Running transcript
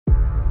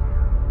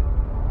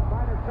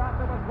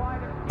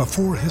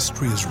Before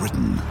history is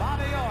written,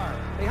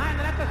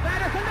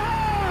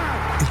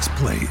 it's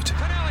played.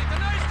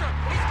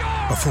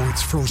 Before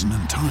it's frozen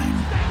in time,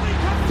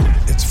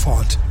 it's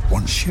fought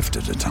one shift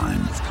at a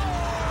time.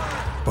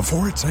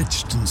 Before it's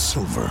etched in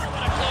silver,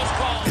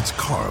 it's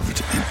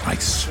carved in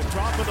ice.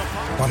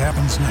 What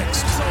happens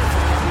next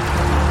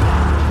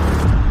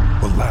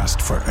will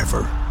last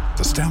forever.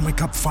 The Stanley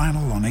Cup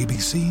Final on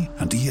ABC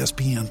and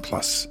ESPN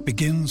Plus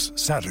begins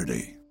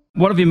Saturday.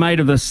 What have you made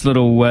of this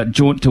little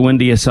jaunt to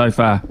India so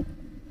far?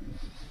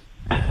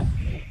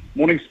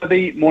 Morning,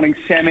 Smithy. Morning,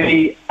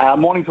 Sammy.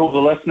 Morning to all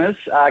the listeners.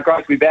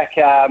 Great to be back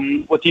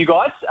with you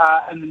guys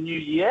in the new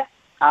year.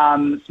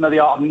 Smithy,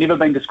 I've never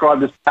been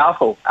described as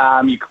powerful.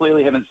 You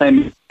clearly haven't seen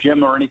me in the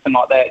gym or anything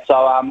like that. So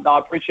I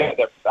appreciate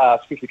that,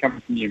 especially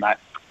coming from you, mate.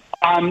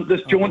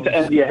 This jaunt to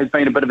India has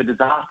been a bit of a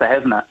disaster,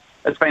 hasn't it?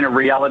 It's been a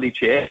reality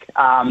check.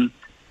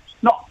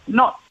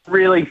 Not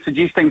really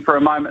suggesting for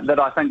a moment that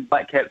I think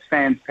Black Caps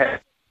fans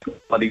have a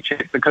reality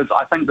check, because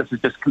I think this has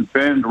just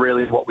confirmed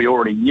really what we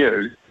already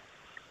knew.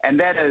 And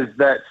that is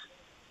that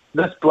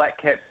this Black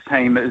Caps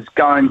team is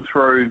going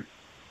through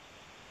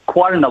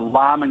quite an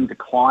alarming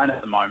decline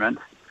at the moment.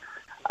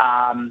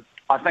 I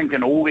think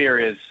in all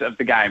areas of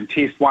the game,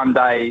 Test, One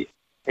Day,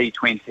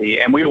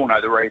 T20, and we all know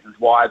the reasons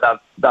why.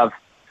 They're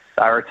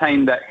a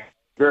team that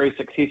very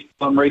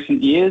successful in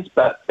recent years,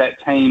 but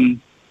that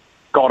team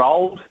got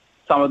old.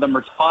 Some of them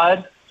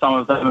retired. Some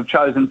of them have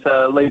chosen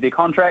to leave their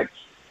contracts.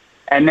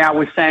 And now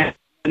we're seeing what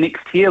the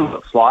next tier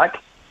looks like.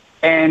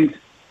 And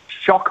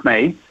shock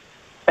me,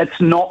 it's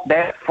not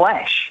that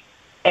flash.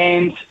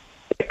 And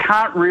it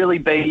can't really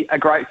be a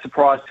great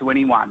surprise to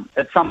anyone.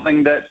 It's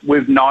something that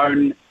we've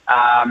known,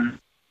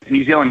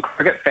 New Zealand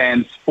cricket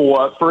fans,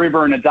 for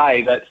forever and a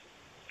day, that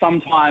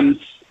sometimes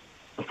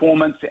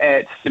performance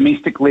at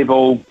domestic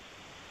level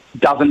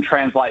doesn't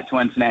translate to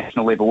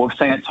international level. We've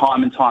seen it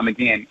time and time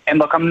again. And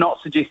look, I'm not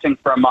suggesting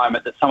for a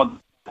moment that some of the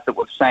that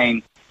we've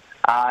seen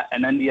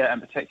in India in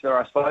particular,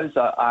 I suppose,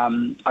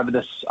 over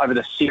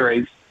this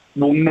series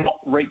will not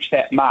reach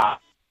that mark.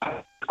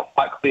 It's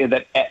quite clear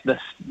that at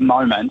this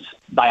moment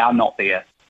they are not there.